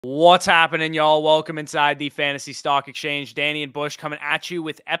What's happening, y'all? Welcome inside the Fantasy Stock Exchange. Danny and Bush coming at you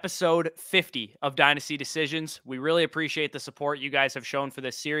with episode 50 of Dynasty Decisions. We really appreciate the support you guys have shown for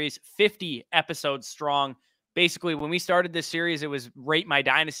this series. 50 episodes strong. Basically, when we started this series, it was Rate My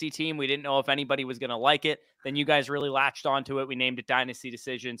Dynasty Team. We didn't know if anybody was going to like it. Then you guys really latched onto it. We named it Dynasty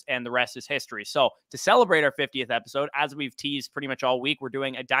Decisions, and the rest is history. So to celebrate our 50th episode, as we've teased pretty much all week, we're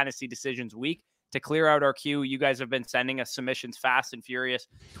doing a Dynasty Decisions week. To clear out our queue, you guys have been sending us submissions fast and furious.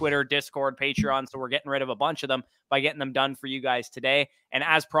 Twitter, Discord, Patreon. So we're getting rid of a bunch of them by getting them done for you guys today. And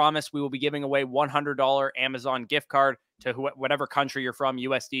as promised, we will be giving away $100 Amazon gift card to whatever country you're from,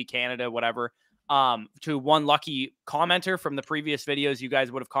 USD, Canada, whatever, to one lucky commenter from the previous videos. You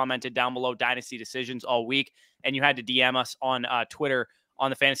guys would have commented down below Dynasty Decisions all week, and you had to DM us on Twitter, on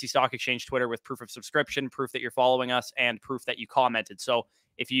the Fantasy Stock Exchange Twitter, with proof of subscription, proof that you're following us, and proof that you commented. So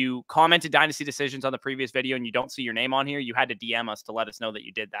if you commented Dynasty Decisions on the previous video and you don't see your name on here, you had to DM us to let us know that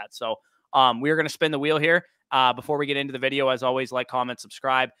you did that. So we're going to spin the wheel here. Before we get into the video, as always, like, comment,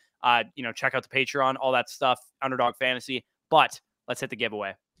 subscribe, check out the Patreon, all that stuff, Underdog Fantasy. But let's hit the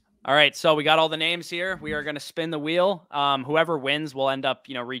giveaway. All right, so we got all the names here. We are going to spin the wheel. Whoever wins will end up,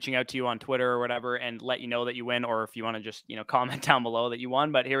 reaching out to you on Twitter or whatever and let you know that you win, or if you want to just, comment down below that you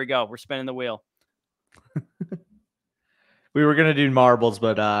won. But here we go. We're spinning the wheel. We were going to do marbles,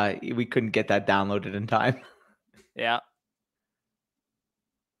 but we couldn't get that downloaded in time. Yeah.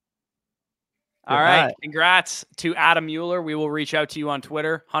 All right. Congrats to Adam Mueller. We will reach out to you on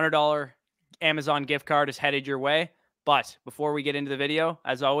Twitter. $100 Amazon gift card is headed your way. But before we get into the video,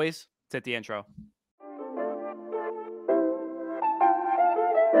 as always, let's hit the intro.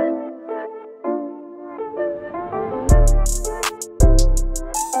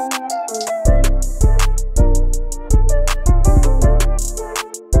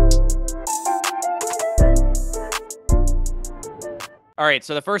 All right,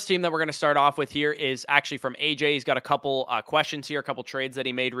 so the first team that we're going to start off with here is actually from AJ. He's got a couple questions here, a couple trades that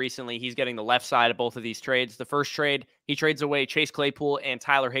he made recently. He's getting the left side of both of these trades. The first trade, he trades away Chase Claypool and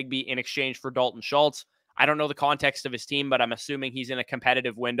Tyler Higbee in exchange for Dalton Schultz. I don't know the context of his team, but I'm assuming he's in a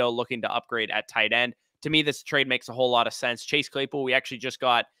competitive window looking to upgrade at tight end. To me, this trade makes a whole lot of sense. Chase Claypool, we actually just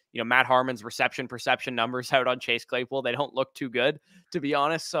got Matt Harmon's reception perception numbers out on Chase Claypool. They don't look too good, to be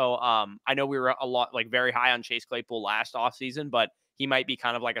honest. So I know we were very high on Chase Claypool last offseason, but he might be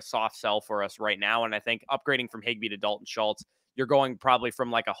kind of like a soft sell for us right now. And I think upgrading from Higbee to Dalton Schultz, you're going probably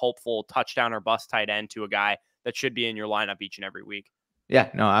from like a hopeful touchdown or bust tight end to a guy that should be in your lineup each and every week. Yeah,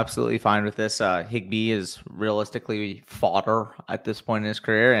 no, absolutely fine with this. Higbee is realistically fodder at this point in his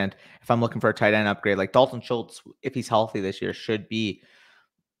career. And if I'm looking for a tight end upgrade, like Dalton Schultz, if he's healthy this year, should be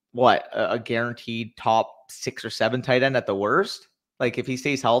a guaranteed top 6 or 7 tight end at the worst. Like if he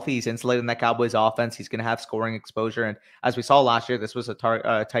stays healthy, he's insulated in that Cowboys offense. He's going to have scoring exposure. And as we saw last year, this was a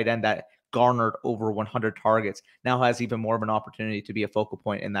tight end that garnered over 100 targets. Now has even more of an opportunity to be a focal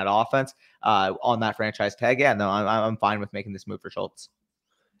point in that offense on that franchise tag. Yeah, no, I'm fine with making this move for Schultz.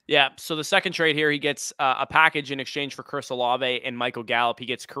 Yeah, so the second trade here, he gets a package in exchange for Chris Olave and Michael Gallup. He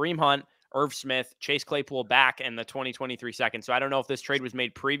gets Kareem Hunt, Irv Smith, Chase Claypool back, and the 2023 second. So I don't know if this trade was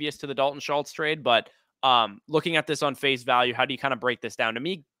made previous to the Dalton Schultz trade, but looking at this on face value, how do you kind of break this down? To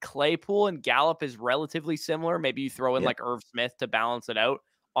me, Claypool and Gallup is relatively similar. Maybe you throw in like Irv Smith to balance it out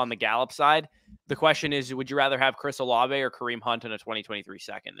on the Gallup side. The question is, would you rather have Chris Olave or Kareem Hunt in a 2023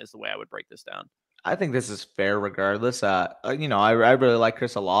 second is the way I would break this down. I think this is fair regardless. I really like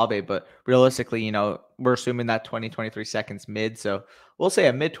Chris Olave, but realistically, we're assuming that 2023 second's mid. So we'll say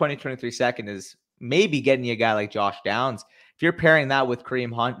a mid 2023 second is maybe getting you a guy like Josh Downs. If you're pairing that with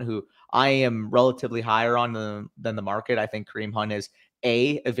Kareem Hunt, who I am relatively higher on than the market, I think Kareem Hunt is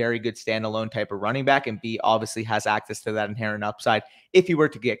a very good standalone type of running back, and B, obviously has access to that inherent upside if he were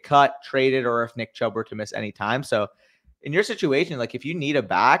to get cut, traded, or if Nick Chubb were to miss any time. So in your situation, like if you need a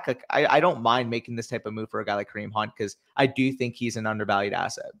back, like I don't mind making this type of move for a guy like Kareem Hunt because I do think he's an undervalued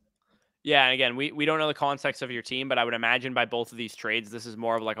asset. Yeah, and again, we don't know the context of your team, but I would imagine by both of these trades, this is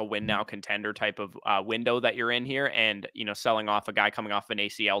more of like a win now contender type of window that you're in here, and selling off a guy coming off an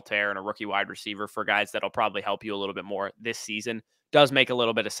ACL tear and a rookie wide receiver for guys that'll probably help you a little bit more this season does make a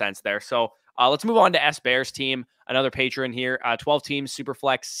little bit of sense there. So let's move on to SBare's team, another patron here. 12 teams, super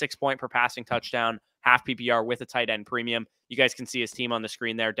flex, 6 point per passing touchdown, half PPR with a tight end premium. You guys can see his team on the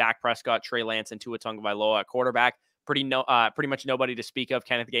screen there: Dak Prescott, Trey Lance, and Tua Tagovailoa at quarterback. Pretty much nobody to speak of.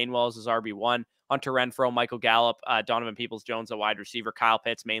 Kenneth Gainwell is his RB1. Hunter Renfrow, Michael Gallup, Donovan Peoples-Jones, a wide receiver. Kyle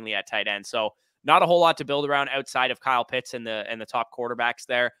Pitts mainly at tight end. So not a whole lot to build around outside of Kyle Pitts and the top quarterbacks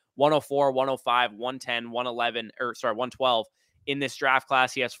there. 104, 105, 110, 111, 112 in this draft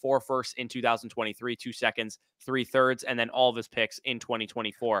class. He has 4 firsts in 2023, 2 seconds, 3 thirds, and then all of his picks in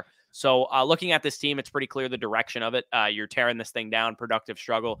 2024. So looking at this team, it's pretty clear the direction of it. You're tearing this thing down, productive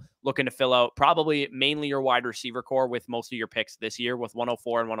struggle, looking to fill out probably mainly your wide receiver core with most of your picks this year with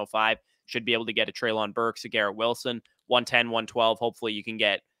 104 and 105. Should be able to get a Treylon Burks, a Garrett Wilson, 110, 112. Hopefully you can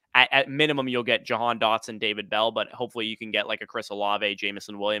get, at minimum, you'll get Jahan Dotson, David Bell, but hopefully you can get like a Chris Olave,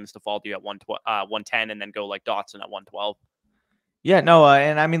 Jameson Williams to fall to you at 110 and then go like Dotson at 112. Yeah, no,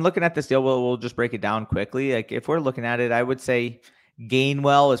 and I mean, looking at this deal, we'll just break it down quickly. Like, if we're looking at it, I would say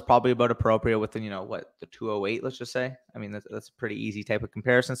Gainwell is probably about appropriate with the 208. Let's just say. I mean, that's a pretty easy type of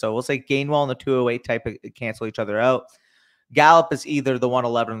comparison. So we'll say Gainwell and the 208 type of cancel each other out. Gallup is either the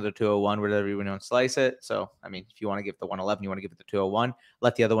 111 or the 201, whatever you want to slice it. So, I mean, if you want to give the 111, you want to give it the 201,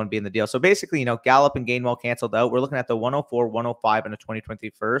 let the other one be in the deal. So basically, Gallup and Gainwell canceled out. We're looking at the 104, 105, and the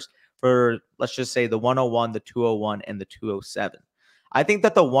 2021st for, let's just say, the 101, the 201, and the 207. I think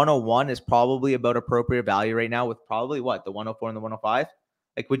that the 101 is probably about appropriate value right now with probably the 104 and the 105.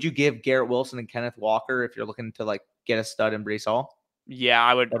 Like, would you give Garrett Wilson and Kenneth Walker if you're looking to get a stud in Breece Hall? Yeah,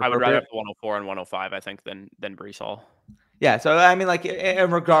 I would rather have the 104 and 105, I think, than Breece Hall. Yeah, so I mean,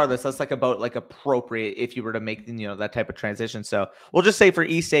 and regardless, that's about appropriate if you were to make that type of transition. So we'll just say for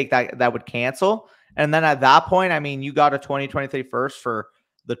E's sake that would cancel, and then at that point, I mean, you got a 2023 first for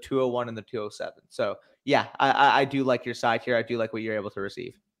the 201 and the 207. So yeah, I do like your side here. I do like what you're able to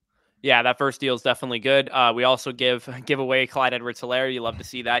receive. Yeah, that first deal is definitely good. We also give away Clyde Edwards-Helaire. You love to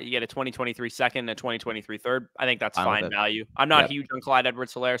see that. You get a 2023 second and a 2023 third. I think that's fine value. I'm not huge on Clyde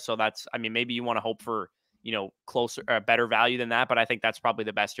Edwards-Helaire, so maybe you want to hope for closer better value than that, but I think that's probably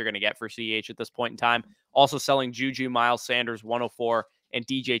the best you're going to get for CH at this point in time. Also selling Juju, Miles Sanders 104 and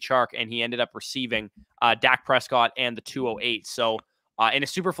DJ Chark, and he ended up receiving Dak Prescott and the 208. So in a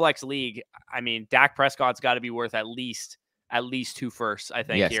super flex league, I mean, Dak Prescott's got to be worth at least 2 firsts, I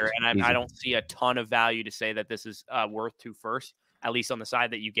think, here. And I don't see a ton of value to say that this is worth 2 firsts, at least on the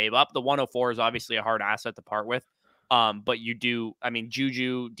side that you gave up. The 104 is obviously a hard asset to part with. But you do, I mean,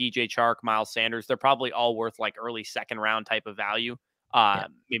 Juju, DJ Chark, Miles Sanders, they're probably all worth like early second round type of value.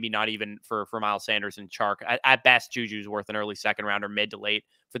 Maybe not even for Miles Sanders and Chark. At best, Juju's worth an early second round or mid to late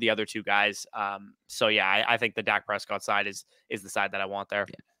for the other two guys. So yeah, I think the Dak Prescott side is the side that I want there.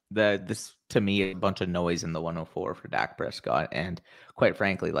 Yeah. This to me a bunch of noise in the 104 for Dak Prescott, and quite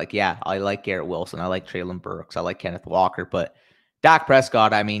frankly, I like Garrett Wilson, I like Treylon Burks, I like Kenneth Walker, but Dak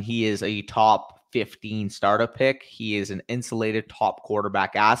Prescott, I mean, he is a top 15 startup pick. He is an insulated top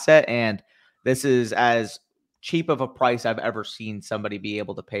quarterback asset, and this is as cheap of a price I've ever seen somebody be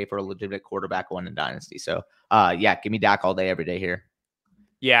able to pay for a legitimate quarterback one in Dynasty. So yeah, give me Dak all day, every day here.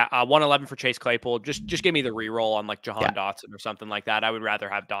 Yeah, 111 for Chase Claypool. Just give me the reroll on like Jahan Dotson or something like that. I would rather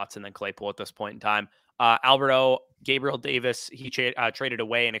have Dotson than Claypool at this point in time. Alberto, Gabriel Davis, he traded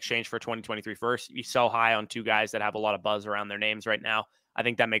away in exchange for 2023 first. He's so high on two guys that have a lot of buzz around their names right now. I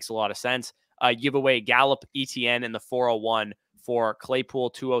think that makes a lot of sense. Give away Gallup, ETN, and the 401 for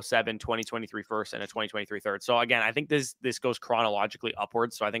Claypool, 207, 2023 first, and a 2023 third. So again, I think this goes chronologically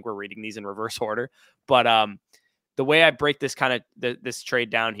upwards. So I think we're reading these in reverse order. But the way I break this this trade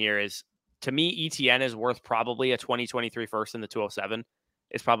down here is, to me, ETN is worth probably a 2023 first in the 207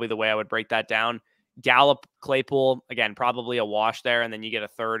 is probably the way I would break that down. Gallup, Claypool, again, probably a wash there. And then you get a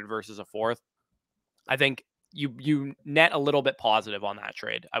third versus a fourth. I think you net a little bit positive on that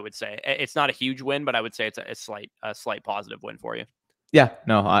trade. I would say it's not a huge win, but I would say it's a slight positive win for you. Yeah,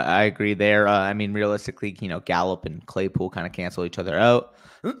 no, I agree there. I mean, realistically, Gallup and Claypool kind of cancel each other out.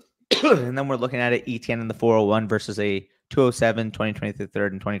 And then we're looking at it, ETN in the 401 versus a 207, 2023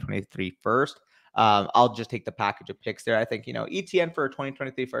 third, and 2023 first. I'll just take the package of picks there. I think, ETN for a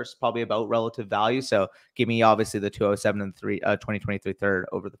 2023 first is probably about relative value. So give me obviously the 207 and 2023 third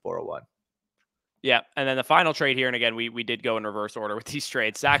over the 401. Yeah, and then the final trade here, and again, we did go in reverse order with these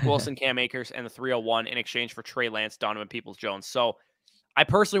trades. Zach Wilson, Cam Akers, and the 301 in exchange for Trey Lance, Donovan Peoples-Jones. So I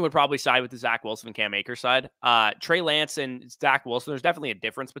personally would probably side with the Zach Wilson and Cam Akers side. Trey Lance and Zach Wilson, there's definitely a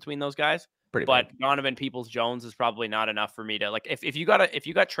difference between those guys. But Donovan Peoples-Jones is probably not enough for me to like. If you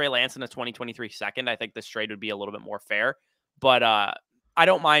got Trey Lance in a 2023 second, I think this trade would be a little bit more fair. But I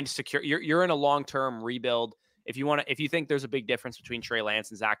don't mind secure. You're in a long-term rebuild. If you think there's a big difference between Trey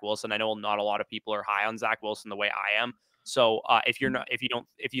Lance and Zach Wilson, I know not a lot of people are high on Zach Wilson the way I am. So if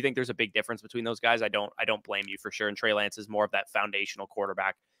you think there's a big difference between those guys, I don't blame you for sure. And Trey Lance is more of that foundational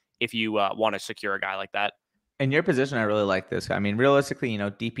quarterback if you want to secure a guy like that. In your position, I really like this. I mean, realistically,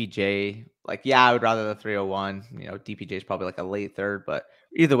 DPJ, I would rather the 301. DPJ is probably like a late third, but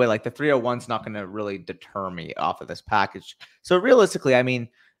either way, the 301 is not going to really deter me off of this package. So realistically, I mean,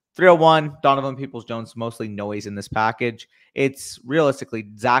 301, Donovan Peoples-Jones, mostly noise in this package. It's realistically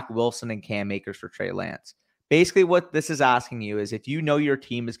Zach Wilson and Cam Akers for Trey Lance. Basically, what this is asking you is if you know your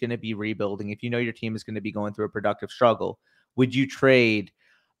team is going to be rebuilding, if you know your team is going to be going through a productive struggle, would you trade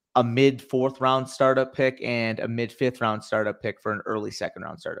a mid 4th round startup pick and a mid 5th round startup pick for an early 2nd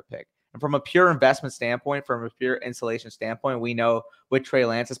round startup pick? And from a pure investment standpoint, from a pure insulation standpoint, we know with Trey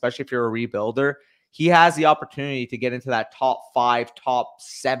Lance, especially if you're a rebuilder, he has the opportunity to get into that top 5, top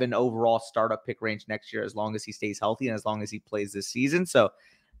 7 overall startup pick range next year, as long as he stays healthy and as long as he plays this season. So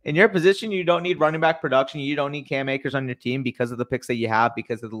in your position, you don't need running back production. You don't need Cam Akers on your team because of the picks that you have,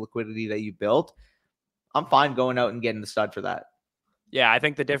 because of the liquidity that you built. I'm fine going out and getting the stud for that. Yeah, I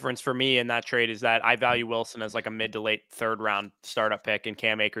think the difference for me in that trade is that I value Wilson as like a mid to late 3rd round startup pick and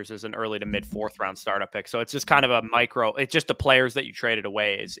Cam Akers as an early to mid 4th round startup pick. So it's just kind of a micro. It's just the players that you traded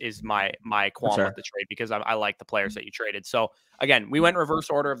away is my qualm with the trade, because I like the players that you traded. So again, we went reverse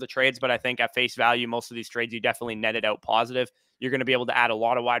order of the trades, but I think at face value, most of these trades you definitely netted out positive. You're going to be able to add a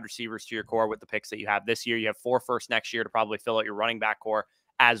lot of wide receivers to your core with the picks that you have this year. You have 4 firsts next year to probably fill out your running back core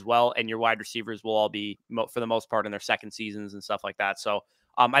as well, and your wide receivers will all be for the most part in their 2nd seasons and stuff like that. So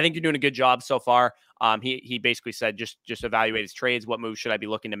I think you're doing a good job so far. He basically said just evaluate his trades. What moves should I be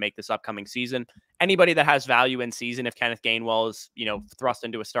looking to make this upcoming season? Anybody that has value in season, if Kenneth Gainwell is thrust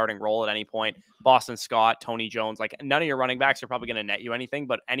into a starting role at any point, Boston Scott, Tony Jones, like none of your running backs are probably going to net you anything,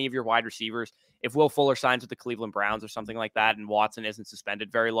 but any of your wide receivers, if Will Fuller signs with the Cleveland Browns or something like that, and Watson isn't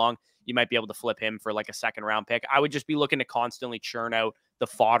suspended very long, you might be able to flip him for like a 2nd round pick. I would just be looking to constantly churn out the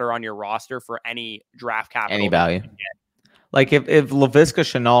fodder on your roster for any draft capital, any value. Like if Laviska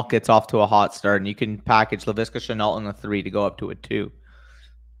Shenault gets off to a hot start and you can package Laviska Shenault in the 3 to go up to a 2,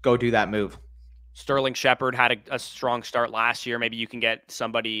 go do that move. Sterling Shepard had a strong start last year. Maybe you can get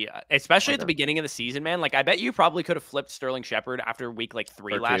somebody, especially at the beginning of the season, man. Like I bet you probably could have flipped Sterling Shepard after week like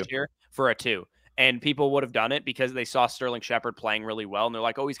 3 last year for a 2. And people would have done it because they saw Sterling Shepard playing really well. And they're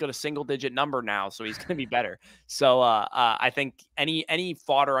like, oh, he's got a single-digit number now, so he's going to be better. So I think any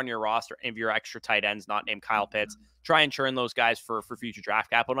fodder on your roster, if your extra tight ends not named Kyle Pitts, try and churn those guys for future draft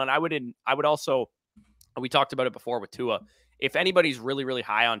capital. And I would also, we talked about it before with Tua. If anybody's really, really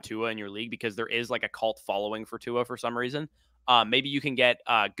high on Tua in your league, because there is like a cult following for Tua for some reason, maybe you can get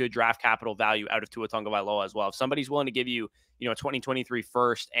good draft capital value out of Tua Tagovailoa as well. If somebody's willing to give you, a 2023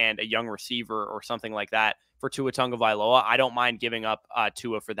 first and a young receiver or something like that for Tua Tagovailoa, I don't mind giving up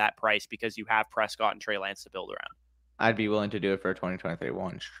Tua for that price, because you have Prescott and Trey Lance to build around. I'd be willing to do it for a 2023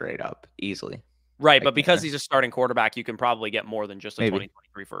 one straight up, easily. Right, but because he's a starting quarterback, you can probably get more than just a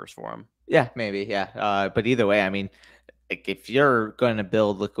 2023 first for him. Yeah, maybe, yeah. But either way, I mean, like if you're going to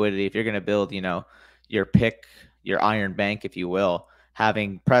build liquidity, if you're going to build, your pick, your iron bank, if you will,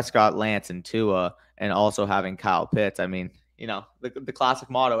 having Prescott, Lance, and Tua, and also having Kyle Pitts, I mean, the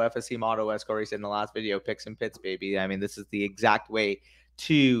classic motto, FSC motto, as Corey said in the last video, picks and pits, baby. I mean, this is the exact way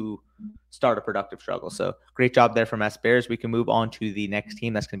to start a productive struggle. So great job there from SBares. We can move on to the next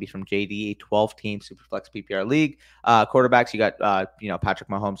team. That's going to be from JD, a 12-team Superflex PPR league. Quarterbacks, you got, Patrick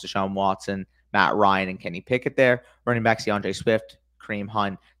Mahomes, Deshaun Watson, Matt Ryan, and Kenny Pickett there. Running backs, DeAndre Swift, Kareem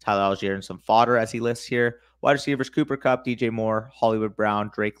Hunt, Tyler Algier, and some fodder as he lists here. Wide receivers, Cooper Kupp, DJ Moore, Hollywood Brown,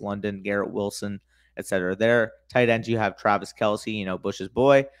 Drake London, Garrett Wilson, etc. There. Tight ends, you have Travis Kelce, Bush's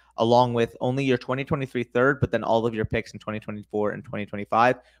boy, along with only your 2023 third, but then all of your picks in 2024 and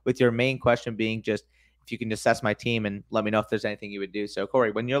 2025, with your main question being just if you can assess my team and let me know if there's anything you would do. So,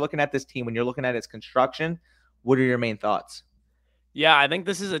 Corey, when you're looking at this team, when you're looking at its construction, what are your main thoughts? Yeah, I think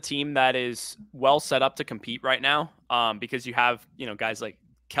this is a team that is well set up to compete right now, because you have, guys like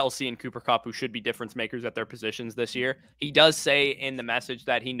Kelce and Cooper Kupp who should be difference makers at their positions this year. He does say in the message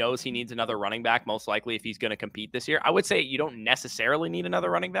that he knows he needs another running back, most likely, if he's going to compete this year. I would say you don't necessarily need another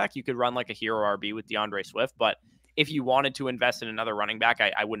running back. You could run like a hero RB with DeAndre Swift, but if you wanted to invest in another running back,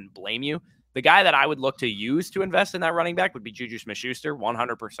 I wouldn't blame you. The guy that I would look to use to invest in that running back would be Juju Smith-Schuster,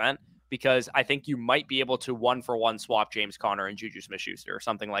 100%, because I think you might be able to 1-for-1 swap James Conner and Juju Smith-Schuster or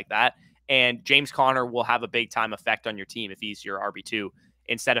something like that. And James Conner will have a big-time effect on your team if he's your RB2,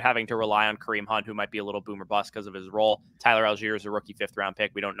 instead of having to rely on Kareem Hunt, who might be a little boomer bust because of his role. Tyler Algier is a rookie 5th-round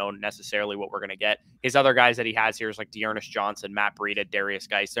pick. We don't know necessarily what we're going to get. His other guys that he has here is like Dearness Johnson, Matt Breida, Darius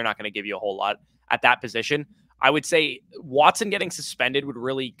Geis. They're not going to give you a whole lot at that position. I would say Watson getting suspended would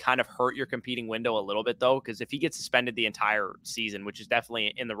really kind of hurt your competing window a little bit, though, because if he gets suspended the entire season, which is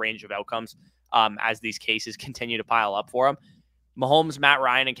definitely in the range of outcomes as these cases continue to pile up for him, Mahomes, Matt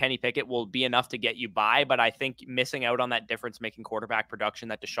Ryan, and Kenny Pickett will be enough to get you by, but I think missing out on that difference-making quarterback production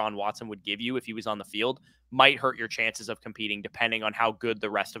that Deshaun Watson would give you if he was on the field might hurt your chances of competing, depending on how good the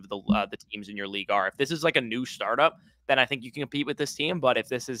rest of the teams in your league are. If this is like a new startup, then I think you can compete with this team. But if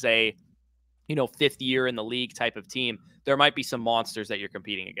this is a fifth year in the league type of team, there might be some monsters that you're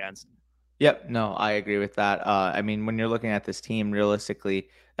competing against. Yep. No, I agree with that. I mean, when you're looking at this team realistically,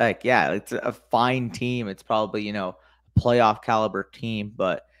 like, yeah, it's a fine team. It's probably, playoff caliber team,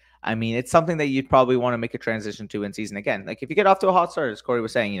 but I mean, it's something that you'd probably want to make a transition to in season again. Like if you get off to a hot start, as Corey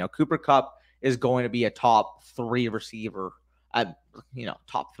was saying, Cooper Kupp is going to be a top 3 receiver at,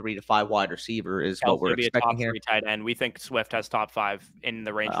 top 3 to 5 wide receiver is Kelsey what we're will be expecting a top here. 3 tight end. We think Swift has top 5 in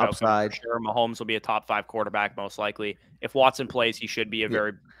the range of Upside. for sure. Mahomes will be a top 5 quarterback most likely. If Watson plays, he should be a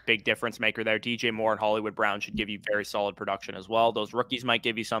very big difference maker there. DJ Moore and Hollywood Brown should give you very solid production as well. Those rookies might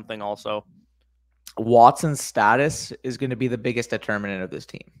give you something also. Watson's status is going to be the biggest determinant of this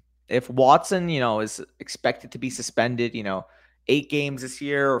team. If Watson, is expected to be suspended, 8 games this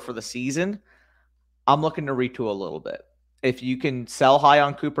year or for the season, I'm looking to retool a little bit. If you can sell high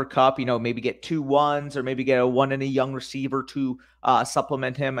on Cooper Kupp, maybe get 2 1s or maybe get a 1 and a young receiver to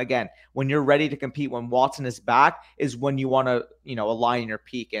supplement him. Again, when you're ready to compete, when Watson is back, is when you want to, align your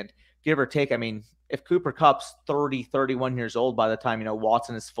peak. And give or take, I mean, if Cooper Kupp's 30, 31 years old by the time,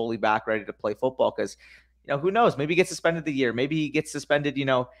 Watson is fully back, ready to play football, because, who knows? Maybe he gets suspended the year. Maybe he gets suspended,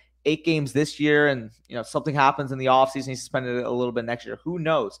 8 games this year and, something happens in the offseason. He's suspended a little bit next year. Who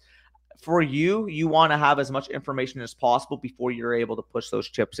knows? For you want to have as much information as possible before you're able to push those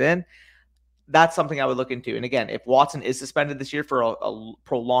chips in. That's something I would look into. And again, if Watson is suspended this year for a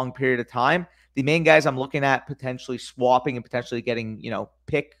prolonged period of time, the main guys I'm looking at potentially swapping and potentially getting,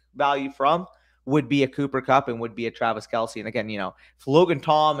 pick value from would be a Cooper Kupp and would be a Travis Kelce. And again, if Logan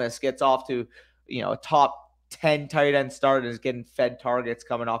Thomas gets off to, a top 10 tight end start and is getting fed targets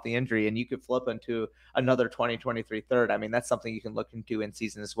coming off the injury, and you could flip into another 2023 third. I mean, that's something you can look into in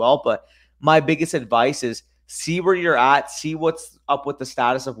season as well. But my biggest advice is see where you're at, see what's up with the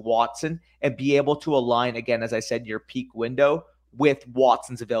status of Watson, and be able to align, again, as I said, your peak window with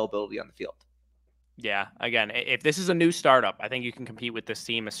Watson's availability on the field. Yeah, again, if this is a new startup, I think you can compete with this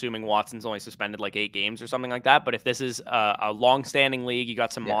team, assuming Watson's only suspended like 8 games or something like that. But if this is a long-standing league, you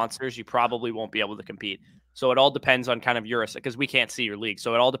got some monsters, you probably won't be able to compete. So it all depends on kind of because we can't see your league.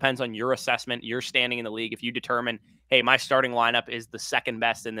 So it all depends on your assessment, your standing in the league. If you determine, hey, my starting lineup is the second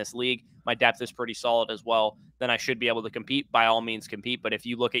best in this league, my depth is pretty solid as well, then I should be able to compete. By all means, compete. But if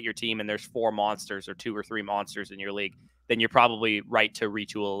you look at your team and there's 4 monsters or 2 or 3 monsters in your league, then you're probably right to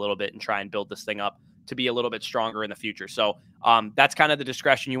retool a little bit and try and build this thing up to be a little bit stronger in the future. So that's kind of the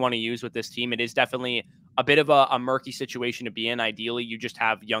discretion you want to use with this team. It is definitely a bit of a murky situation to be in. Ideally, you just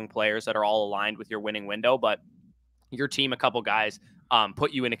have young players that are all aligned with your winning window, but your team, a couple guys,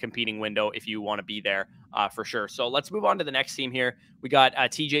 put you in a competing window if you want to be there for sure. So let's move on to the next team here. We got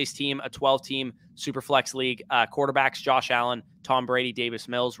TJ's team, a 12-team Superflex League. Quarterbacks, Josh Allen, Tom Brady, Davis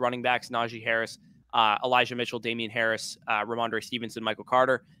Mills. Running backs, Najee Harris, Elijah Mitchell, Damian Harris, Ramondre Stevenson, Michael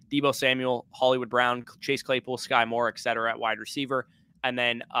Carter, Deebo Samuel, Hollywood Brown, Chase Claypool, Sky Moore, etc. at wide receiver. And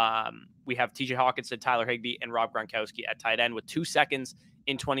then we have TJ Hawkinson, Tyler Higbee, and Rob Gronkowski at tight end with 2 seconds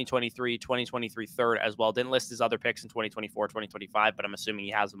in 2023, 2023 third as well. Didn't list his other picks in 2024, 2025, but I'm assuming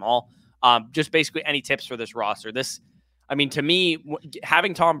he has them all. Just basically any tips for this roster. To me,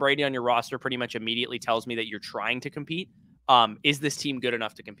 having Tom Brady on your roster pretty much immediately tells me that you're trying to compete. Is this team good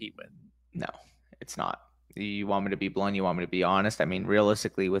enough to compete with? No, it's not. You want me to be blunt? You want me to be honest? I mean,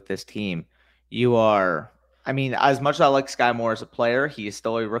 realistically, with this team, as much as I like Sky Moore as a player, he is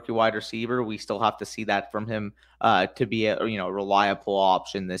still a rookie wide receiver. We still have to see that from him to be a reliable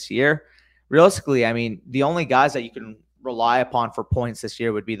option this year. Realistically, I mean, the only guys that you can rely upon for points this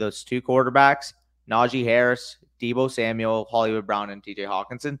year would be those 2 quarterbacks, Najee Harris, Deebo Samuel, Hollywood Brown, and TJ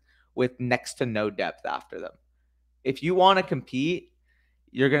Hawkinson, with next to no depth after them. If you want to compete,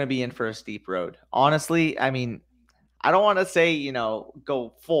 you're going to be in for a steep road. Honestly, I mean, I don't want to say,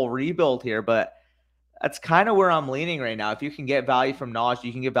 go full rebuild here, but that's kind of where I'm leaning right now. If you can get value from Najee,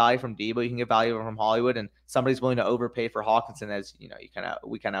 you can get value from Deebo, you can get value from Hollywood, and somebody's willing to overpay for Hawkinson, as we kind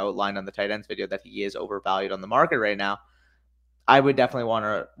of outlined on the tight ends video that he is overvalued on the market right now. I would definitely want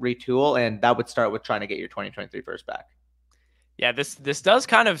to retool, and that would start with trying to get your 2023 first back. Yeah, this does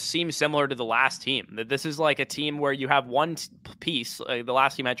kind of seem similar to the last team. That this is like a team where you have one piece. The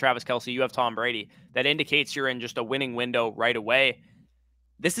last team had Travis Kelce, you have Tom Brady. That indicates you're in just a winning window right away.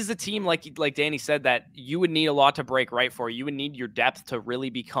 This is a team, like Danny said, that you would need a lot to break right for. You would need your depth to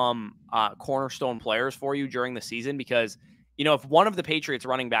really become cornerstone players for you during the season, because if one of the Patriots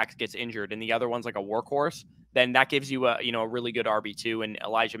running backs gets injured and the other one's like a workhorse, then that gives you a really good RB2, and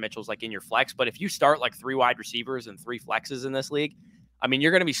Elijah Mitchell's like in your flex. But if you start like 3 wide receivers and 3 flexes in this league, I mean,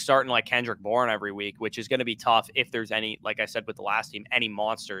 you're going to be starting like Kendrick Bourne every week, which is going to be tough if there's any, like I said with the last team, any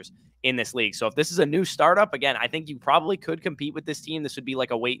monsters in this league. So if this is a new startup, again, I think you probably could compete with this team. This would be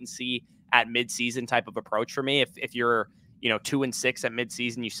like a wait and see at midseason type of approach for me. If you're, 2-6 at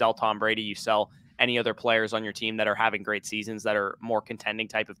midseason, you sell Tom Brady, you sell any other players on your team that are having great seasons that are more contending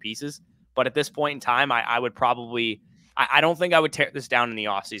type of pieces. But at this point in time, I would probably, I don't think I would tear this down in the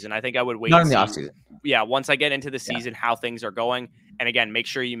offseason. I think I would wait Not and in the see. offseason. Yeah, once I get into the season, how things are going. And again, make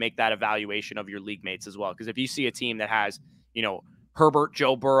sure you make that evaluation of your league mates as well. Because if you see a team that has, Herbert,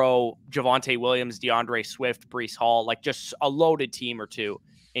 Joe Burrow, Javonte Williams, DeAndre Swift, Breece Hall, like just a loaded team or two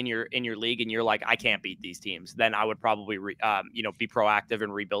in your league, and you're like, I can't beat these teams, then I would probably be proactive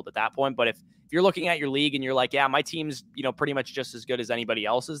and rebuild at that point. But if you're looking at your league and you're like, yeah, my team's pretty much just as good as anybody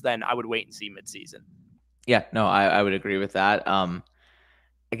else's, then I would wait and see midseason. Yeah, no, I would agree with that.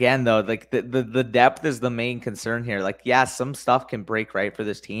 Again, though, like the depth is the main concern here. Like, yeah, some stuff can break right for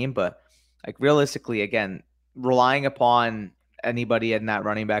this team, but like realistically, again, relying upon anybody in that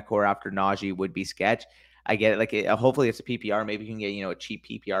running back core after Najee would be sketch. I get it. Like, hopefully it's a PPR. Maybe you can get a cheap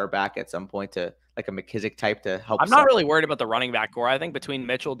PPR back at some point to like a McKissick type to help. I'm not really worried about the running back core. I think between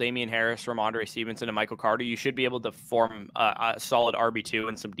Mitchell, Damian Harris, Ramondre Stevenson, and Michael Carter, you should be able to form a solid RB2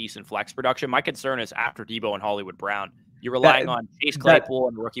 and some decent flex production. My concern is after Debo and Hollywood Brown, you're relying on Chase Claypool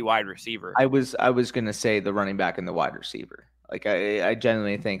and rookie wide receiver. I was gonna say the running back and the wide receiver. Like I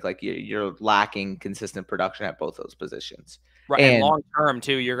genuinely think like you're lacking consistent production at both those positions. Right, and long term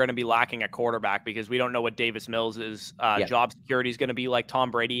too, you're going to be lacking a quarterback because we don't know what Davis Mills' job security is going to be like.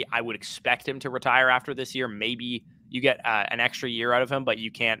 Tom Brady, I would expect him to retire after this year. Maybe you get an extra year out of him, but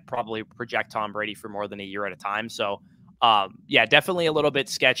you can't probably project Tom Brady for more than a year at a time. So, yeah, definitely a little bit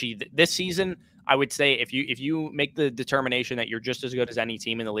sketchy this season. I would say if you make the determination that you're just as good as any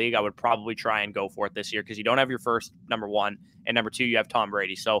team in the league, I would probably try and go for it this year because you don't have your first, number one, and number two, you have Tom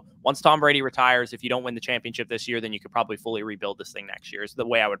Brady. So once Tom Brady retires, if you don't win the championship this year, then you could probably fully rebuild this thing next year is the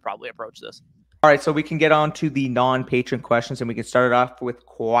way I would probably approach this. All right, so we can get on to the non-patron questions, and we can start it off with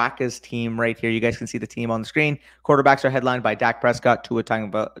Kwacka's team right here. You guys can see the team on the screen. Quarterbacks are headlined by Dak Prescott, Tua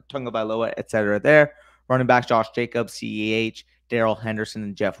Tagovailoa, etc. there. Running backs, Josh Jacobs, CEH, Darrell Henderson,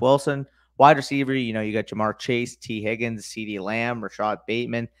 and Jeff Wilson. Wide receiver, you got Jamar Chase, T. Higgins, CeeDee Lamb, Rashad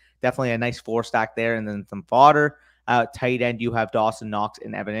Bateman. Definitely a nice 4-stack there, and then some fodder. Tight end, you have Dawson Knox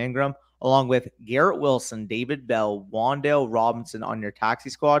and Evan Ingram, along with Garrett Wilson, David Bell, Wan'Dale Robinson on your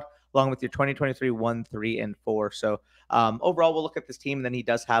taxi squad, along with your 2023 1, 3, and 4. So overall, we'll look at this team, and then he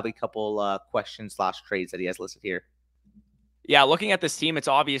does have a couple questions/trades that he has listed here. Yeah, looking at this team, it's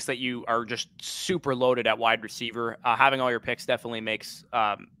obvious that you are just super loaded at wide receiver. Having all your picks definitely makes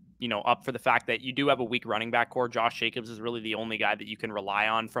up for the fact that you do have a weak running back core. Josh Jacobs is really the only guy that you can rely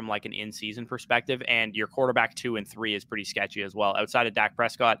on from like an in-season perspective. And your quarterback 2 and 3 is pretty sketchy as well. Outside of Dak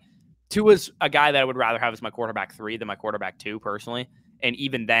Prescott, 2 is a guy that I would rather have as my quarterback 3 than my quarterback 2 personally. And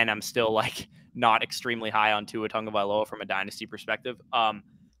even then, I'm still like not extremely high on Tua Tagovailoa from a dynasty perspective.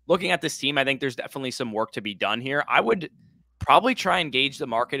 Looking at this team, I think there's definitely some work to be done here. I would probably try and gauge the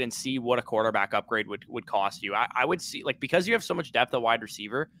market and see what a quarterback upgrade would cost you. I would see, like, because you have so much depth at wide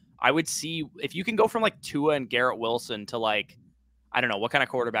receiver, I would see if you can go from like Tua and Garrett Wilson to like, I don't know, what kind of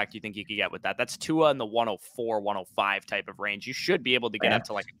quarterback do you think you could get with that? That's Tua in the 104, 105 type of range. You should be able to get up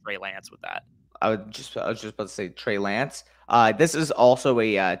to like a Trey Lance with that. I was just about to say Trey Lance. This is also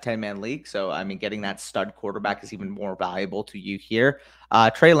a 10-man league, so I mean, getting that stud quarterback is even more valuable to you here.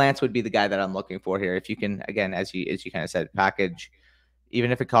 Trey Lance would be the guy that I'm looking for here. If you can, again, as you kind of said, package, even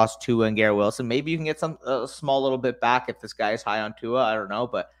if it costs Tua and Garrett Wilson, maybe you can get a small little bit back if this guy is high on Tua. I don't know,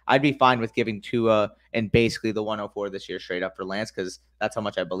 but I'd be fine with giving Tua and basically the 104 this year straight up for Lance because that's how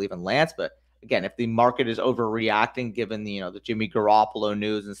much I believe in Lance. But again, if the market is overreacting given the Jimmy Garoppolo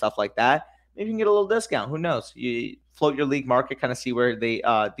news and stuff like that, maybe you can get a little discount. Who knows? You float your league market, kind of see where the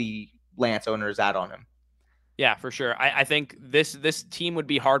Lance owner is at on him. Yeah, for sure. I think this team would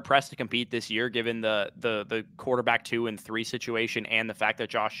be hard pressed to compete this year, given the quarterback 2 and 3 situation, and the fact that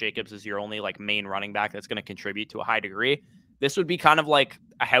Josh Jacobs is your only like main running back that's going to contribute to a high degree. This would be kind of like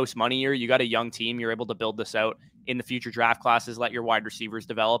a house money year. You got a young team, you're able to build this out in the future draft classes. Let your wide receivers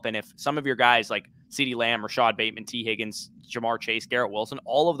develop, and if some of your guys like CeeDee Lamb, Rashad Bateman, T. Higgins, Jamar Chase, Garrett Wilson,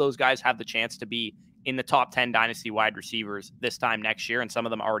 all of those guys have the chance to be in the top 10 dynasty wide receivers this time next year. And some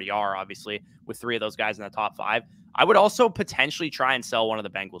of them already are, obviously, with 3 of those guys in the top 5. I would also potentially try and sell one of the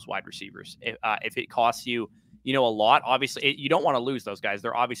Bengals wide receivers if it costs you, a lot. Obviously, you don't want to lose those guys.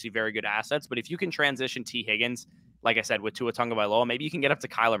 They're obviously very good assets. But if you can transition T. Higgins like I said, with Tua Tagovailoa, maybe you can get up to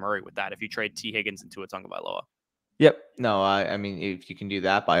Kyler Murray with that if you trade T. Higgins and Tua Tagovailoa. Yep. No, I mean, if you can do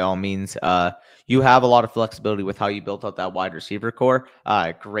that, by all means, you have a lot of flexibility with how you built out that wide receiver core.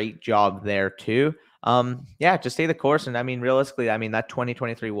 Great job there too. Yeah, just stay the course. And I mean, realistically, I mean, that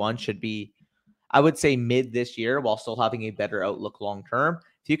 2023 one should be, I would say, mid this year, while still having a better outlook long term.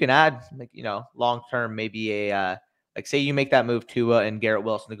 If you can add, like, long term, maybe like, say you make that move Tua and Garrett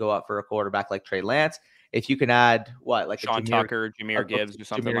Wilson to go out for a quarterback like Trey Lance. If you can add like Sean Tucker, Jahmyr Gibbs, or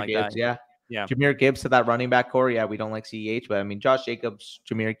something like that. Yeah. Yeah. Jahmyr Gibbs to that running back core. Yeah, we don't like CEH, but I mean, Josh Jacobs,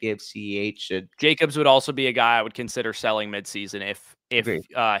 Jahmyr Gibbs, CEH should. Jacobs would also be a guy I would consider selling midseason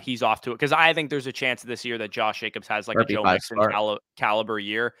if he's off to it, because I think there's a chance this year that Josh Jacobs has like a Joe Mixon caliber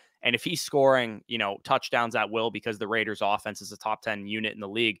year, and if he's scoring touchdowns at will because the Raiders' offense is a top 10 unit in the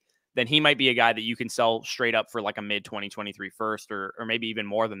league, then he might be a guy that you can sell straight up for like a mid 2023 first, or maybe even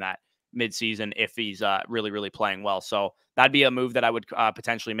more than that midseason if he's really, really playing well. So that'd be a move that I would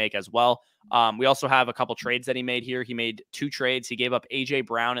potentially make as well. We also have a couple trades that he made here. He made 2 trades. He gave up AJ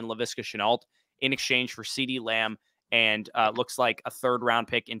Brown and Laviska Shenault in exchange for CeeDee Lamb and looks like a 3rd round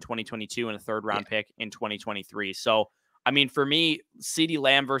pick in 2022 and a 3rd round pick in 2023. So, I mean, for me, CeeDee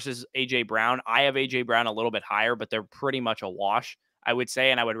Lamb versus AJ Brown, I have AJ Brown a little bit higher, but they're pretty much a wash, I would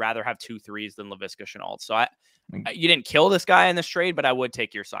say, and I would rather have 2 threes than Laviska Shenault. So you didn't kill this guy in this trade, but I would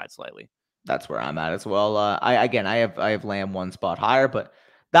take your side slightly. That's where I'm at as well. I have Lamb 1 spot higher, but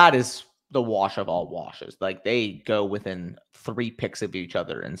that is the wash of all washes. Like, they go within 3 picks of each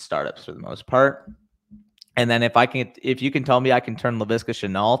other in startups for the most part. And then if you can tell me I can turn Laviska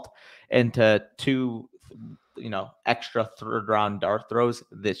Shenault into 2, extra 3rd round dart throws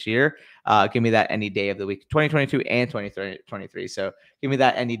this year, give me that any day of the week, 2022 and 2023. So give me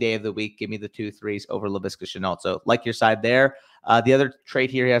that any day of the week. Give me the 2 threes over Laviska Shenault. So like your side there. The other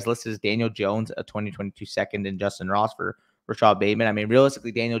trade here he has listed is Daniel Jones, a 2022 second, and Justin Ross for Rashad Bateman. I mean,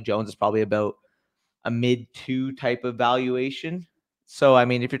 realistically, Daniel Jones is probably about a mid 2 type of valuation. So, I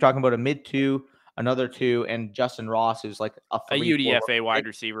mean, if you're talking about a mid 2, another 2, and Justin Ross, who's like a UDFA wide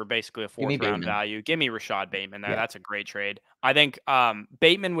receiver, basically a 4th round value. Give me Rashad Bateman there. Yeah. That's a great trade. I think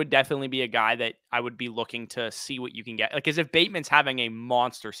Bateman would definitely be a guy that I would be looking to see what you can get. Like, because if Bateman's having a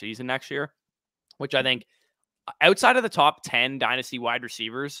monster season next year, which I think outside of the top 10 dynasty wide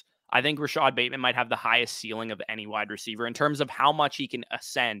receivers, I think Rashad Bateman might have the highest ceiling of any wide receiver in terms of how much he can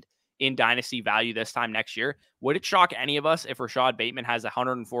ascend in dynasty value this time next year. Would it shock any of us if Rashad Bateman has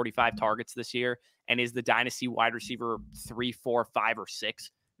 145 targets this year and is the dynasty wide receiver 3, 4, 5, or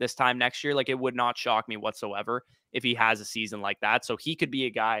 6 this time next year? Like, it would not shock me whatsoever if he has a season like that. So he could be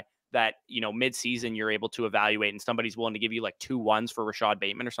a guy that, mid-season you're able to evaluate and somebody's willing to give you like 2 1s for Rashad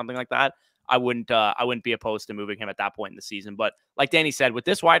Bateman or something like that. I wouldn't be opposed to moving him at that point in the season. But like Danny said, with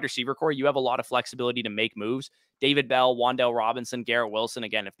this wide receiver core, you have a lot of flexibility to make moves. David Bell, Wan'Dale Robinson, Garrett Wilson.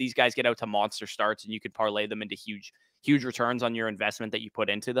 Again, if these guys get out to monster starts and you could parlay them into huge returns on your investment that you put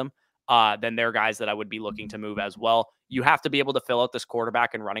into them, then they're guys that I would be looking to move as well. You have to be able to fill out this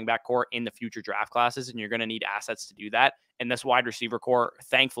quarterback and running back core in the future draft classes, and you're going to need assets to do that. And this wide receiver core,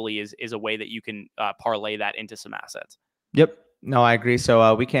 thankfully, is a way that you can parlay that into some assets. Yep. No, I agree.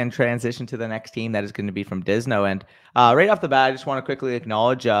 So we can transition to the next team that is going to be from Dizno. And right off the bat, I just want to quickly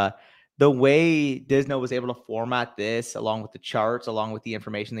acknowledge the way Dizno was able to format this, along with the charts, along with the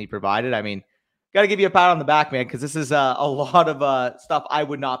information that he provided. I mean, got to give you a pat on the back, man, because this is a lot of stuff I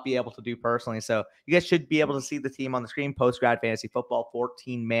would not be able to do personally. So you guys should be able to see the team on the screen. Post-grad fantasy football,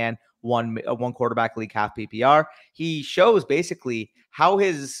 14-man, one quarterback league, half PPR. He shows basically how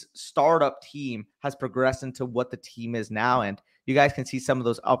his startup team has progressed into what the team is now. And you guys can see some of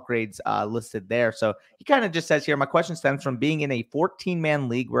those upgrades listed there. So he kind of just says here, my question stems from being in a 14-man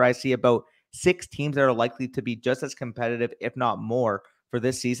league where I see about 6 teams that are likely to be just as competitive, if not more, for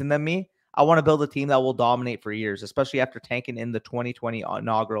this season than me. I want to build a team that will dominate for years, especially after tanking in the 2020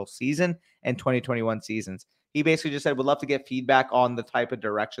 inaugural season and 2021 seasons. He basically just said, would love to get feedback on the type of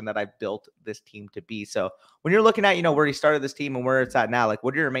direction that I've built this team to be. So when you're looking at, where he started this team and where it's at now, like,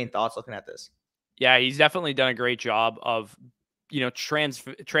 what are your main thoughts looking at this? Yeah, he's definitely done a great job of,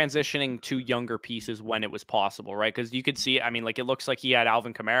 transitioning to younger pieces when it was possible, right? Because you could see, I mean, like, it looks like he had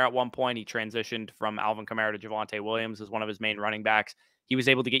Alvin Kamara at one point. He transitioned from Alvin Kamara to Javonte Williams as one of his main running backs. He was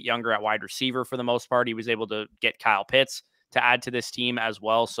able to get younger at wide receiver for the most part. He was able to get Kyle Pitts to add to this team as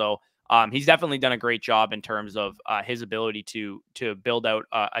well. So he's definitely done a great job in terms of his ability to build out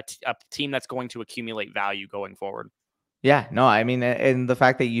a team that's going to accumulate value going forward. Yeah, no, I mean, and the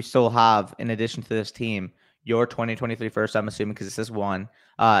fact that you still have, in addition to this team, your 2023 first, I'm assuming, because this is one,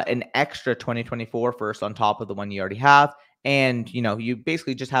 an extra 2024 first on top of the one you already have, And, you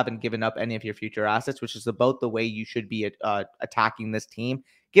basically just haven't given up any of your future assets, which is about the way you should be attacking this team,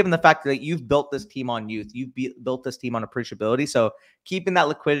 given the fact that you've built this team on youth. You've built this team on appreciability. So keeping that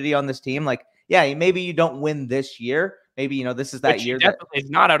liquidity on this team, like, yeah, maybe you don't win this year. Maybe, this is that Which year that definitely is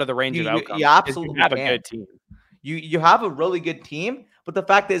not out of the range of you outcomes because you absolutely have a can. good team. You have a really good team, but the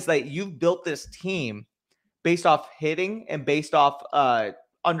fact is that you've built this team based off hitting and based off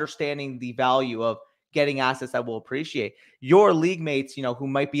understanding the value of getting assets that will appreciate. Your league mates, who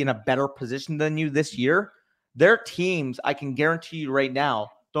might be in a better position than you this year, their teams, I can guarantee you right now,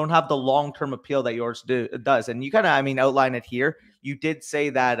 don't have the long-term appeal that yours does. And you kind of, outline it here. You did say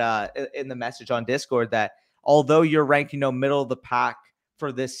that in the message on Discord that although you're ranked, middle of the pack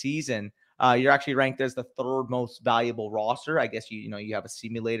for this season, you're actually ranked as the third most valuable roster. I guess you have a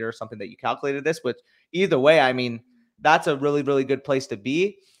simulator or something that you calculated this, but either way, that's a really, really good place to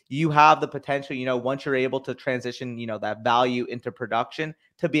be. You have the potential, once you're able to transition, that value into production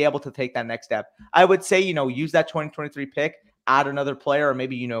to be able to take that next step. I would say, use that 2023 pick, add another player, or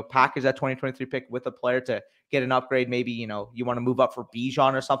maybe, package that 2023 pick with a player to get an upgrade. Maybe, you want to move up for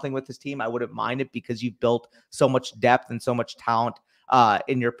Bijan or something with this team. I wouldn't mind it because you've built so much depth and so much talent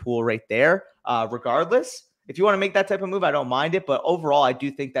in your pool right there. Regardless, if you want to make that type of move, I don't mind it. But overall, I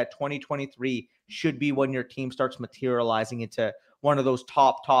do think that 2023 should be when your team starts materializing into one of those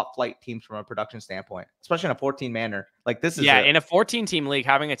top flight teams from a production standpoint, especially in a 14-manner. Like this is in a 14-team league,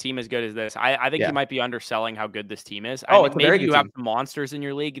 having a team as good as this, I think you might be underselling how good this team is. It's a very good you team. have some monsters in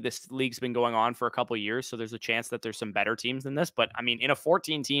your league. This league's been going on for a couple of years, so there's a chance that there's some better teams than this. But in a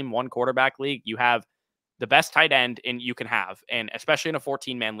 14-team, one quarterback league, you have the best tight end you can have, and especially in a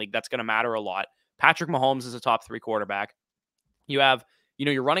 14-man league, that's going to matter a lot. Patrick Mahomes is a top 3 quarterback. You have,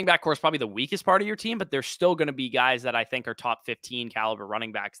 your running back core is probably the weakest part of your team, but there's still going to be guys that I think are top 15 caliber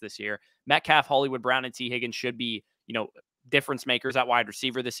running backs this year. Metcalf, Hollywood Brown, and T. Higgins should be, difference makers at wide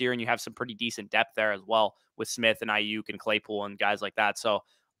receiver this year, and you have some pretty decent depth there as well with Smith and Ayuk and Claypool and guys like that. So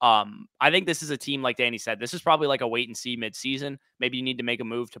I think this is a team, like Danny said, this is probably like a wait and see mid-season. Maybe you need to make a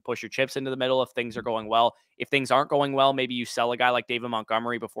move to push your chips into the middle if things are going well. If things aren't going well, maybe you sell a guy like David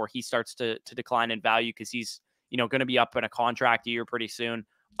Montgomery before he starts to decline in value because he's, going to be up in a contract year pretty soon.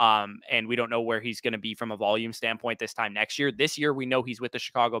 And we don't know where he's going to be from a volume standpoint this time next year. This year, we know he's with the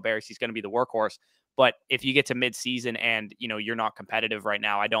Chicago Bears. He's going to be the workhorse. But if you get to mid-season and, you're not competitive right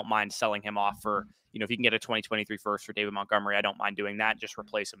now, I don't mind selling him off for, if you can get a 2023 first for David Montgomery, I don't mind doing that. Just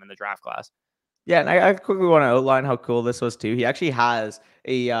replace him in the draft class. Yeah, and I quickly want to outline how cool this was too. He actually has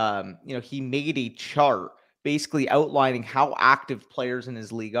he made a chart basically outlining how active players in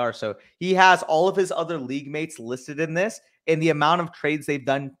his league are. So he has all of his other league mates listed in this and the amount of trades they've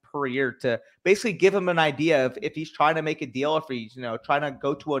done per year to basically give him an idea of if he's trying to make a deal, if he's, trying to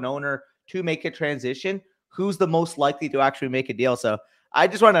go to an owner to make a transition, who's the most likely to actually make a deal. So I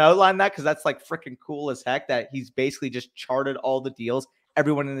just want to outline that because that's like freaking cool as heck that he's basically just charted all the deals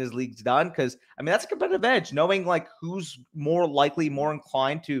everyone in his league's done. Because that's a competitive edge, knowing like who's more likely, more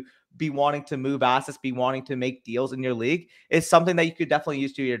inclined to be wanting to move assets, be wanting to make deals in your league is something that you could definitely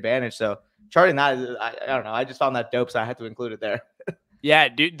use to your advantage. So charting that, I don't know, I just found that dope, so I had to include it there. Yeah,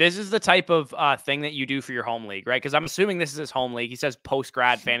 dude, this is the type of thing that you do for your home league, right? Because I'm assuming this is his home league. He says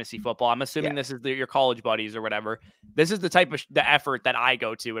post-grad fantasy football. I'm assuming this is your college buddies or whatever. This is the type of the effort that I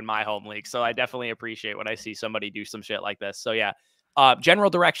go to in my home league. So I definitely appreciate when I see somebody do some shit like this. So yeah, general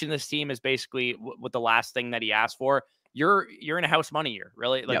direction of this team is basically what the last thing that he asked for. You're in a house money year,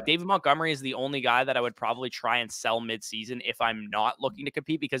 really. Like David Montgomery is the only guy that I would probably try and sell mid-season if I'm not looking to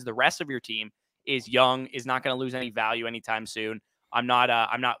compete because the rest of your team is young, is not going to lose any value anytime soon. I'm not,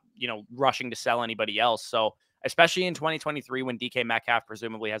 rushing to sell anybody else. So especially in 2023, when DK Metcalf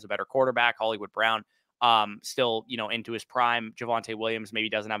presumably has a better quarterback, Hollywood Brown, still, into his prime, Javonte Williams maybe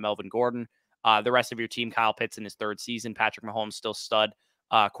doesn't have Melvin Gordon. The rest of your team, Kyle Pitts in his 3rd season, Patrick Mahomes still stud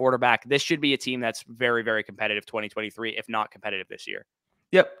quarterback. This should be a team that's very, very competitive 2023, if not competitive this year.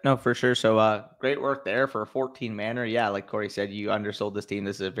 Yep, no, for sure. So great work there for a 14-manner. Yeah, like Corey said, you undersold this team.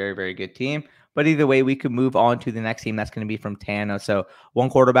 This is a very, very good team. But either way, we could move on to the next team. That's going to be from Tano. So 1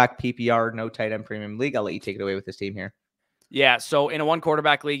 quarterback PPR, no tight end premium league. I'll let you take it away with this team here. Yeah, so in a 1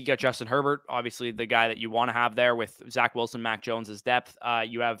 quarterback league, you got Justin Herbert, obviously the guy that you want to have there with Zach Wilson, Mac Jones as depth.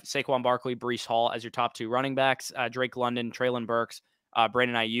 You have Saquon Barkley, Breece Hall as your top 2 running backs, Drake London, Treylon Burks,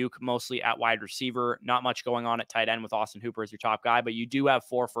 Brandon Ayuk, mostly at wide receiver. Not much going on at tight end with Austin Hooper as your top guy, but you do have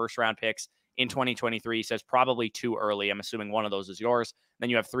 4 first-round picks in 2023. He says probably 2 early. I'm assuming one of those is yours. Then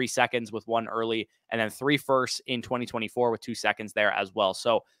you have 3 seconds with 1 early, and then 3 firsts in 2024 with 2 seconds there as well.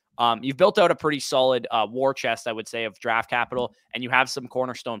 So you've built out a pretty solid war chest, I would say, of draft capital, and you have some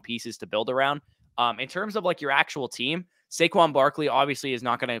cornerstone pieces to build around. In terms of like your actual team, Saquon Barkley obviously is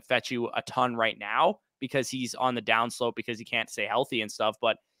not going to fetch you a ton right now because he's on the downslope because he can't stay healthy and stuff.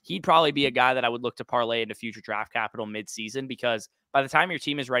 But he'd probably be a guy that I would look to parlay into future draft capital mid-season, because by the time your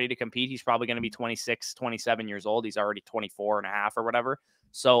team is ready to compete, he's probably going to be 26, 27 years old. He's already 24 and a half or whatever.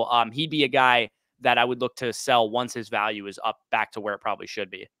 So he'd be a guy that I would look to sell once his value is up back to where it probably should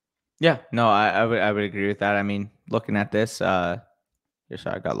be. Yeah, no, I would agree with that. I mean, looking at this, sorry,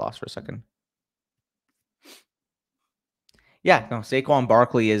 I got lost for a second. Yeah, no, Saquon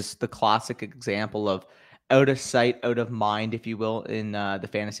Barkley is the classic example of out of sight, out of mind, if you will, in the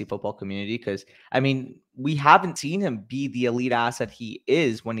fantasy football community. Because, I mean, we haven't seen him be the elite asset he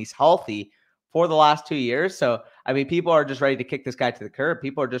is when he's healthy for the last 2 years. So, I mean, people are just ready to kick this guy to the curb.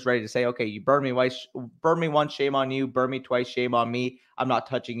 People are just ready to say, okay, you burn me once, shame on you. Burn me twice, shame on me. I'm not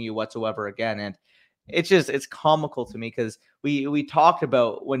touching you whatsoever again. And it's comical to me because we talked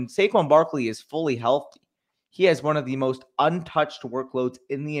about when Saquon Barkley is fully healthy, he has one of the most untouched workloads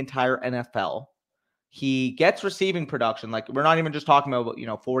in the entire NFL. He gets receiving production. Like, we're not even just talking about,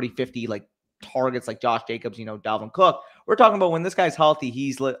 40, 50, like, targets like Josh Jacobs, Dalvin Cook. We're talking about when this guy's healthy,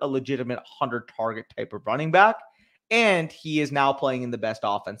 he's a legitimate 100 target type of running back. And he is now playing in the best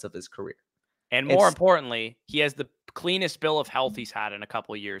offense of his career. And more importantly, he has the cleanest bill of health he's had in a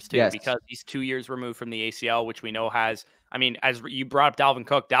couple of years, too, because he's 2 years removed from the ACL, which we know has, I mean, as you brought up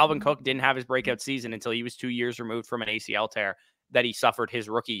Dalvin Cook didn't have his breakout season until he was 2 years removed from an ACL tear that he suffered his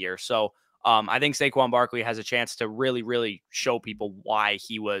rookie year. So I think Saquon Barkley has a chance to really, really show people why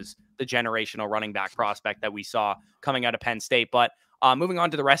he was the generational running back prospect that we saw coming out of Penn State. But moving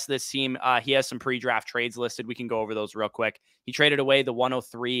on to the rest of this team, he has some pre-draft trades listed. We can go over those real quick. He traded away the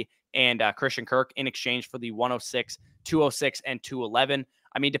 103 and Christian Kirk in exchange for the 106, 206, and 211.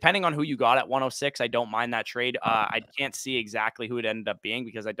 I mean, depending on who you got at 106, I don't mind that trade. I can't see exactly who it ended up being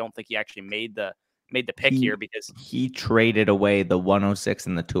because I don't think he actually made the pick here, because he traded away the 106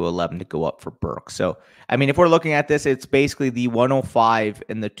 and the 211 to go up for Burke. So, I mean, if we're looking at this, it's basically the 105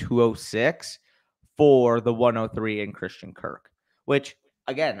 and the 206 for the 103 and Christian Kirk, which,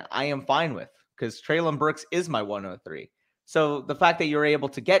 again, I am fine with because Treylon Burks is my 103. So the fact that you're able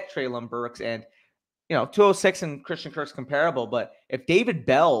to get Treylon Burks and, 206 and Christian Kirk's comparable, but if David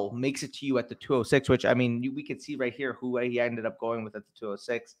Bell makes it to you at the 206, which, I mean, we could see right here who he ended up going with at the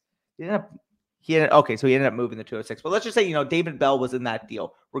 206. He ended up moving the 206. But let's just say, David Bell was in that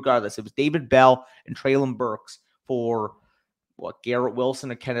deal. Regardless, it was David Bell and Treylon Burks for Garrett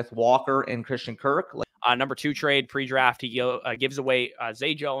Wilson and Kenneth Walker and Christian Kirk. Number 2 trade pre-draft, he gives away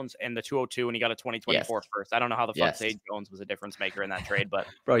Zay Jones and the 202, and he got a 2024 first. I don't know how the fuck Zay Jones was a difference maker in that trade, but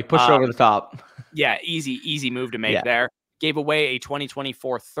bro, he pushed it over the top. Yeah, easy move to make there. Gave away a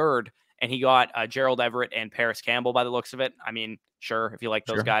 2024 third, and he got Gerald Everett and Paris Campbell by the looks of it. I mean, sure, if you like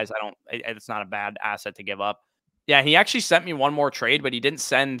those guys, it's not a bad asset to give up. Yeah, he actually sent me one more trade, but he didn't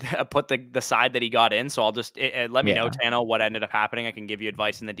put the side that he got in. So I'll just let me know, Tano, what ended up happening. I can give you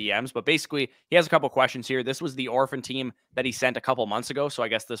advice in the DMs. But basically, he has a couple questions here. This was the orphan team that he sent a couple months ago. So I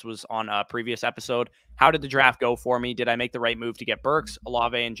guess this was on a previous episode. How did the draft go for me? Did I make the right move to get Burks?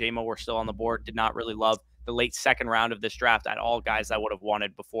 Olave and JMO were still on the board. Did not really love the late second round of this draft at all. Guys I would have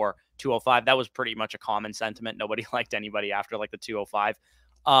wanted before 205. That was pretty much a common sentiment. Nobody liked anybody after like the 205.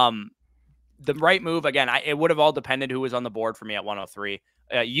 The right move, again, it would have all depended who was on the board for me at 103.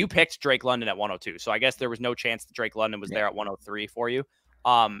 You picked Drake London at 102, so I guess there was no chance that Drake London was there at 103 for you.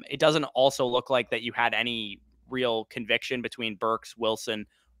 It doesn't also look like that you had any real conviction between Burks, Wilson,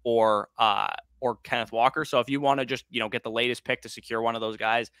 or Kenneth Walker. So if you want to just get the latest pick to secure one of those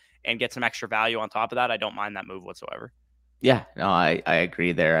guys and get some extra value on top of that, I don't mind that move whatsoever. Yeah, no, I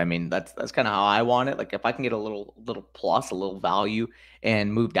agree there. I mean, that's kind of how I want it. Like, if I can get a little plus, a little value,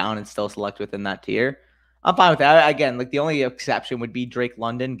 and move down and still select within that tier, I'm fine with that. Again, like, the only exception would be Drake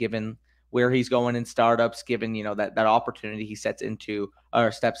London, given where he's going in startups, given that opportunity he steps into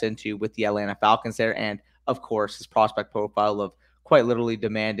with the Atlanta Falcons there, and of course his prospect profile of quite literally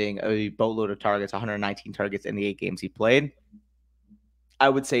demanding a boatload of targets, 119 targets in the 8 games he played. I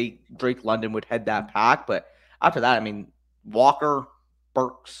would say Drake London would head that pack, but after that, I mean, Walker,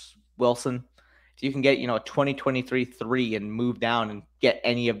 Burks, Wilson, if you can get, a 2023 3 and move down and get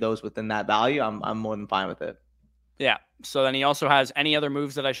any of those within that value, I'm more than fine with it. Yeah. So then he also has any other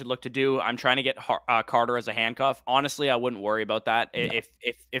moves that I should look to do. I'm trying to get Carter as a handcuff. Honestly, I wouldn't worry about that. No.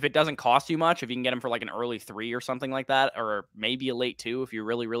 If it doesn't cost you much, if you can get him for like an early 3 or something like that, or maybe a late 2 if you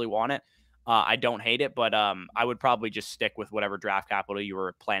really, really want it, I don't hate it. But I would probably just stick with whatever draft capital you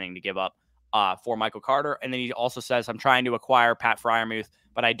were planning to give up for Michael Carter. And then he also says, I'm trying to acquire Pat Freiermuth,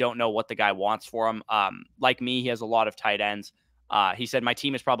 but I don't know what the guy wants for him. Like me, he has a lot of tight ends. He said my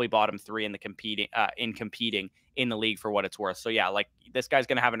team is probably bottom 3 in the competing in the league for what it's worth. So yeah, like this guy's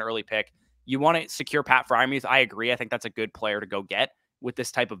going to have an early pick. You want to secure Pat Freiermuth. I agree. I think that's a good player to go get with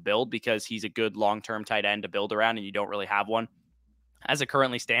this type of build because he's a good long-term tight end to build around, and you don't really have one as it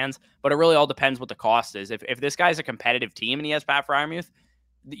currently stands. But it really all depends what the cost is. If this guy's a competitive team and he has Pat Freiermuth,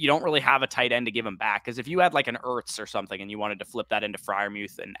 you don't really have a tight end to give him back. Because if you had like an Ertz or something and you wanted to flip that into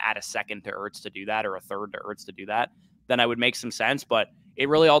Freiermuth and add a second to Ertz to do that or a third to Ertz to do that, then I would make some sense. But it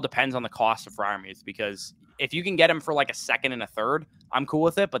really all depends on the cost of Freiermuth, because if you can get him for like a second and a third, I'm cool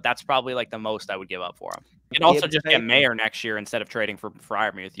with it. But that's probably like the most I would give up for him. And also just get Mayer next year instead of trading for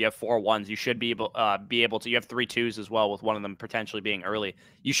Freiermuth. You have 4 1s. You should be able to. You have 3 2s as well, with one of them potentially being early.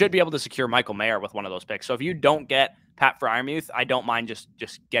 You should be able to secure Michael Mayer with one of those picks. So if you don't get Pat Freiermuth, I don't mind just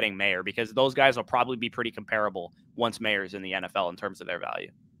getting Mayer, because those guys will probably be pretty comparable once Mayer's in the NFL in terms of their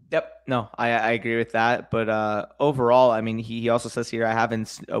value. Yep. No, I agree with that. But overall, I mean, he also says here, I have in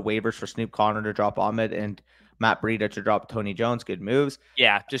waivers for Snoop Connor to drop Ahmed and Matt Breida to drop Tony Jones. Good moves.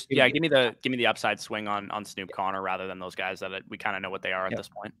 Yeah, give me the upside swing on Snoop Connor rather than those guys that we kind of know what they are at this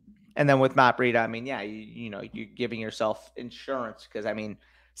point. And then with Matt Breida, I mean, yeah, you're giving yourself insurance, because I mean,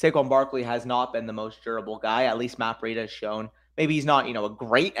 Saquon Barkley has not been the most durable guy. At least Matt Breida has shown. Maybe he's not, a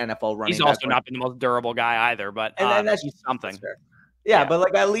great NFL running back. He's also not been the most durable guy either, but and that's just something. Yeah, but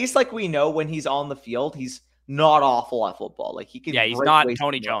like at least like we know when he's on the field, he's not awful at football. Like he can. Yeah, he's not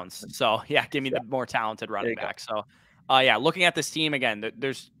Tony Jones. So yeah, give me the more talented running back. So yeah, looking at this team again,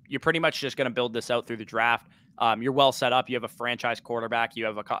 you're pretty much just going to build this out through the draft. You're well set up. You have a franchise quarterback. You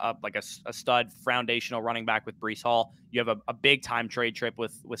have a stud foundational running back with Breece Hall. You have a big time trade trip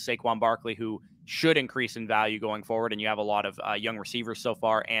with Saquon Barkley, who should increase in value going forward. And you have a lot of young receivers so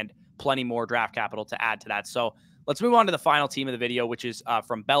far, and plenty more draft capital to add to that. So let's move on to the final team of the video, which is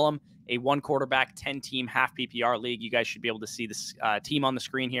from Bellum, a 1 quarterback, 10 team half PPR league. You guys should be able to see this team on the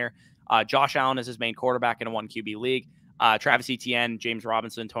screen here. Josh Allen is his main quarterback in a 1 QB league. Travis Etienne, James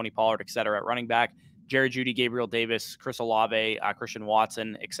Robinson, Tony Pollard, etc. at running back. Jerry Jeudy, Gabriel Davis, Chris Olave, Christian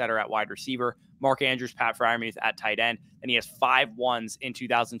Watson, etc. at wide receiver. Mark Andrews, Pat Freiermuth at tight end. And he has 5 1s in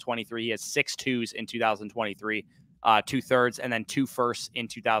 2023. He has 6 2s in 2023, 2 thirds, and then 2 firsts in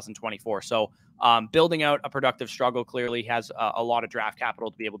 2024. So building out a productive struggle, clearly has a lot of draft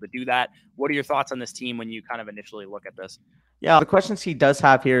capital to be able to do that. What are your thoughts on this team when you kind of initially look at this? Yeah, the questions he does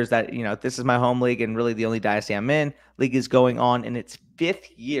have here is that, this is my home league and really the only dynasty I'm in. League is going on in its 5th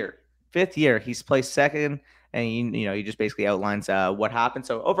year. 5th year. He's placed second, and he just basically outlines what happened.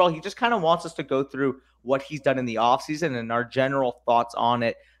 So overall, he just kind of wants us to go through what he's done in the offseason and our general thoughts on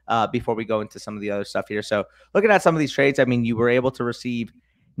it before we go into some of the other stuff here. So looking at some of these trades, I mean, you were able to receive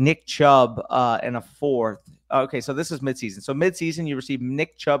Nick Chubb in a 4th. Okay, so this is midseason. So midseason, you received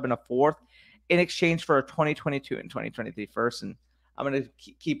Nick Chubb in a 4th in exchange for a 2022 and 2023 first. And I'm going to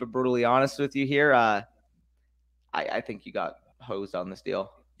keep it brutally honest with you here. I think you got hosed on this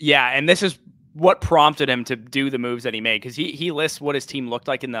deal. Yeah, and this is what prompted him to do the moves that he made, because he lists what his team looked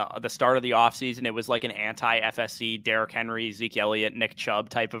like in the start of the offseason. It was like an anti-FSC, Derrick Henry, Zeke Elliott, Nick Chubb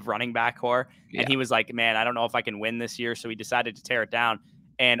type of running back core. And he was like, man, I don't know if I can win this year. So he decided to tear it down.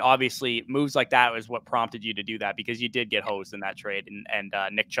 And obviously moves like that was what prompted you to do that, because you did get hosed in that trade. And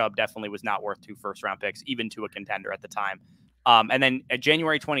Nick Chubb definitely was not worth 2 first-round picks, even to a contender at the time. And then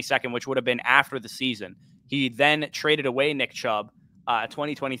January 22nd, which would have been after the season, he then traded away Nick Chubb.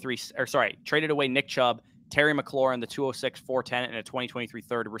 Traded away Nick Chubb, Terry McLaurin, the 206, 410, and a 2023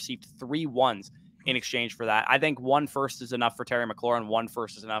 third, received 3 1s in exchange for that. I think 1 first is enough for Terry McLaurin, 1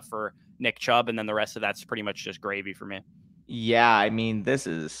 first is enough for Nick Chubb, and then the rest of that's pretty much just gravy for me. Yeah, I mean, this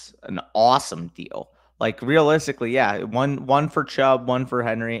is an awesome deal. Like realistically, yeah, one for Chubb, 1 for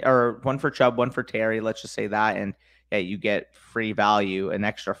Henry, or 1 for Chubb, 1 for Terry. Let's just say that, and yeah, you get free value, an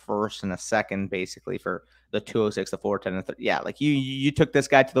extra first and a second, basically for the 206, the 410, and yeah, like you took this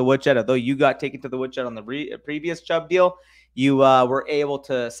guy to the woodshed. Although you got taken to the woodshed on the previous Chubb deal, you were able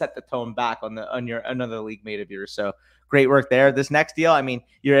to set the tone back on another league mate of yours. So great work there. This next deal, I mean,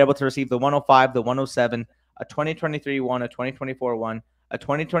 you're able to receive the 105, the 107, a 2023 1, a 2024 1, a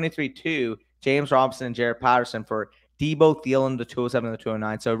 2023 2, James Robinson and Jared Patterson for Debo Thielen, the 207 and the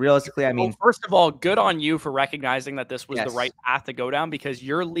 209. So realistically, I mean, well, first of all, good on you for recognizing that this was the right path to go down, because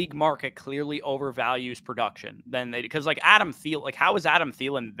your league market clearly overvalues production. Because like Adam Thielen, like how is Adam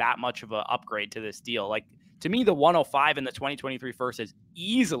Thielen that much of an upgrade to this deal? Like to me, the 105 in the 2023 first is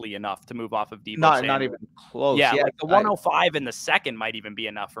easily enough to move off of Debo. Not even close. Yeah, like the 105 in the second might even be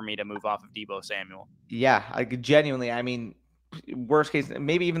enough for me to move off of Debo Samuel. Yeah, like genuinely, I mean, worst case,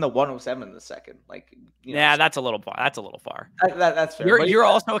 maybe even the 107 in the second. Like, yeah, that's a little far. That's a little far. That's fair. You're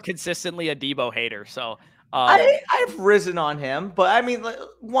also consistently a Debo hater, so I've risen on him, but I mean,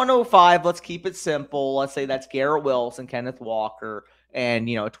 105. Let's keep it simple. Let's say that's Garrett Wilson, Kenneth Walker, and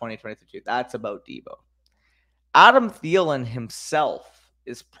 2022. That's about Debo. Adam Thielen himself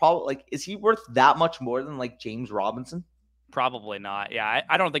is probably is he worth that much more than like James Robinson? Probably not. Yeah,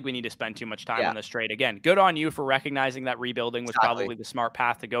 I don't think we need to spend too much time on this trade. Again, good on you for recognizing that rebuilding was probably the smart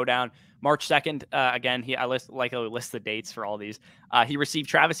path to go down. March 2nd, again, I list the dates for all these. He received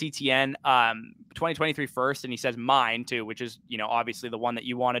Travis Etienne, 2023 first, and he says mine too, which is, obviously the one that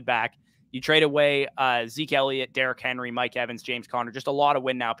you wanted back. You trade away Zeke Elliott, Derrick Henry, Mike Evans, James Conner, just a lot of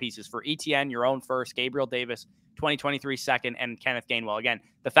win now pieces for Etienne, your own first, Gabriel Davis, 2023 second, and Kenneth Gainwell. Again,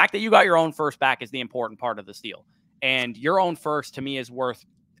 the fact that you got your own first back is the important part of this deal. And your own first, to me, is worth,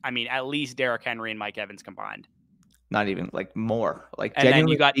 at least Derrick Henry and Mike Evans combined. Not even more. And then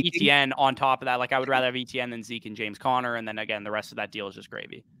you got Etienne on top of that. I would rather have Etienne than Zeke and James Conner. And then again, the rest of that deal is just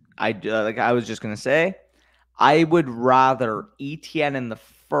gravy. I was just gonna say, I would rather Etienne in the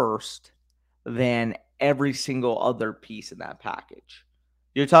first than every single other piece in that package.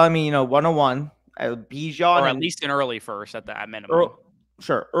 You're telling me, 101, Bijan, or at least an early first at minimum.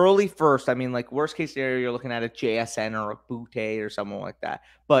 Sure, early first. Worst case scenario, you're looking at a JSN or a Butte or someone like that.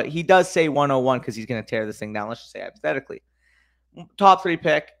 But he does say 101 because he's going to tear this thing down. Let's just say hypothetically. Top 3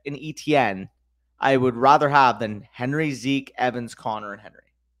 pick in ETN, I would rather have than Henry, Zeke, Evans, Connor, and Henry.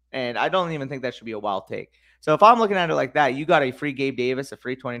 And I don't even think that should be a wild take. So if I'm looking at it like that, you got a free Gabe Davis, a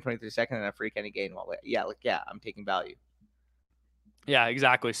free 2023 second, and a free Kenny Gainwell. Yeah, I'm taking value. Yeah,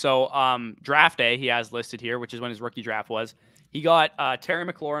 exactly. So draft day he has listed here, which is when his rookie draft was. He got Terry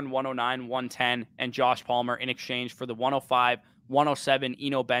McLaurin, 109, 110, and Josh Palmer in exchange for the 105, 107,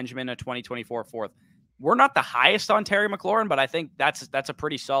 Eno Benjamin, a 2024 fourth. We're not the highest on Terry McLaurin, but I think that's a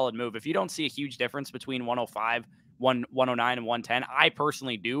pretty solid move. If you don't see a huge difference between 105, 109, and 110, I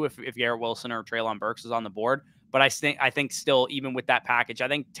personally do if Garrett Wilson or Treylon Burks is on the board. But I think still, even with that package, I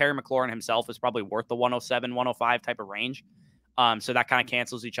think Terry McLaurin himself is probably worth the 107, 105 type of range. So that kind of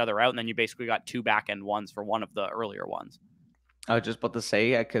cancels each other out, and then you basically got 2 back-end ones for one of the earlier ones. I was just about to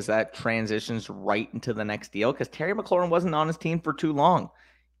say, because that transitions right into the next deal, because Terry McLaurin wasn't on his team for too long.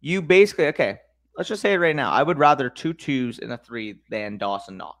 You basically, okay, let's just say it right now. I would rather 2 2s and a 3 than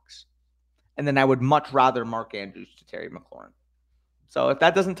Dawson Knox. And then I would much rather Mark Andrews to Terry McLaurin. So if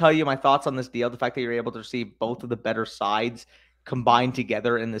that doesn't tell you my thoughts on this deal, the fact that you're able to receive both of the better sides combined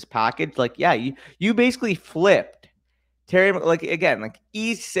together in this package, you basically flipped Terry,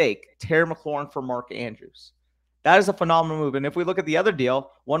 ease sake, Terry McLaurin for Mark Andrews. That is a phenomenal move. And if we look at the other deal,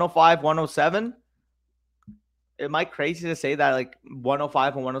 105, 107, am I crazy to say that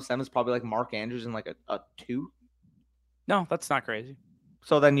 105 and 107 is probably Mark Andrews in a 2? No, that's not crazy.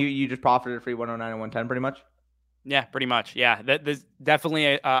 So then you just profited free 109 and 110 pretty much? Yeah, pretty much. Yeah, there's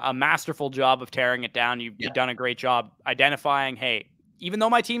definitely a masterful job of tearing it down. You've done a great job identifying, hey, even though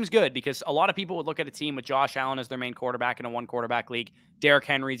my team's good, because a lot of people would look at a team with Josh Allen as their main quarterback in a 1-quarterback league, Derrick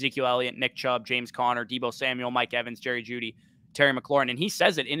Henry, Ezekiel Elliott, Nick Chubb, James Conner, Deebo Samuel, Mike Evans, Jerry Jeudy, Terry McLaurin. And he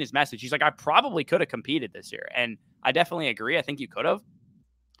says it in his message. He's like, I probably could have competed this year. And I definitely agree. I think you could have.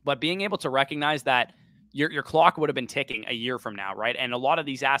 But being able to recognize that your clock would have been ticking a year from now, right? And a lot of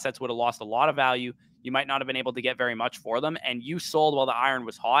these assets would have lost a lot of value. You might not have been able to get very much for them. And you sold while the iron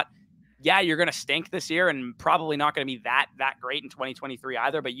was hot. Yeah, you're going to stink this year and probably not going to be that great in 2023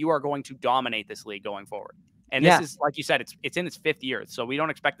 either, but you are going to dominate this league going forward. And this is, like you said, it's in its 5th year. So we don't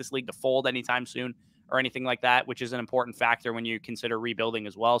expect this league to fold anytime soon or anything like that, which is an important factor when you consider rebuilding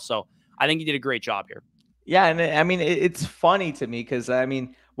as well. So I think you did a great job here. Yeah, and it's funny to me because,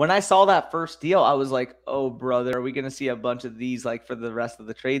 when I saw that first deal, I was like, oh, brother, are we going to see a bunch of these for the rest of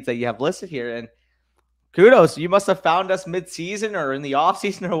the trades that you have listed here? And kudos, you must have found us mid-season or in the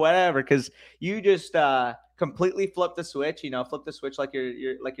offseason or whatever, because you just completely flipped the switch. Flip the switch like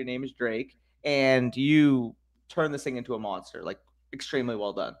your name is Drake, and you turn this thing into a monster. Extremely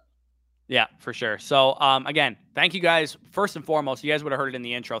well done. Yeah, for sure. So, again, thank you guys. First and foremost, you guys would have heard it in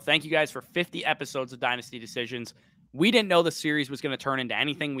the intro. Thank you guys for 50 episodes of Dynasty Decisions. We didn't know the series was going to turn into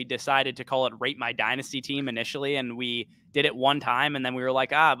anything. We decided to call it Rate My Dynasty Team initially, and we did it one time, and then we were like,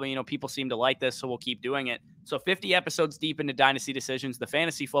 but people seem to like this, so we'll keep doing it. So 50 episodes deep into Dynasty Decisions, the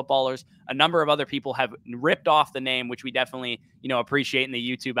fantasy footballers, a number of other people have ripped off the name, which we definitely, appreciate in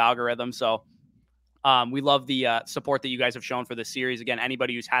the YouTube algorithm. So we love the support that you guys have shown for this series. Again,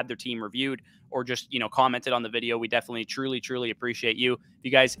 anybody who's had their team reviewed or just, commented on the video, we definitely, truly appreciate you. If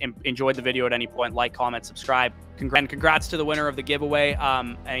you guys enjoyed the video at any point, like, comment, subscribe. And congrats to the winner of the giveaway.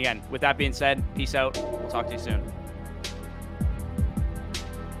 And again, with that being said, peace out. We'll talk to you soon.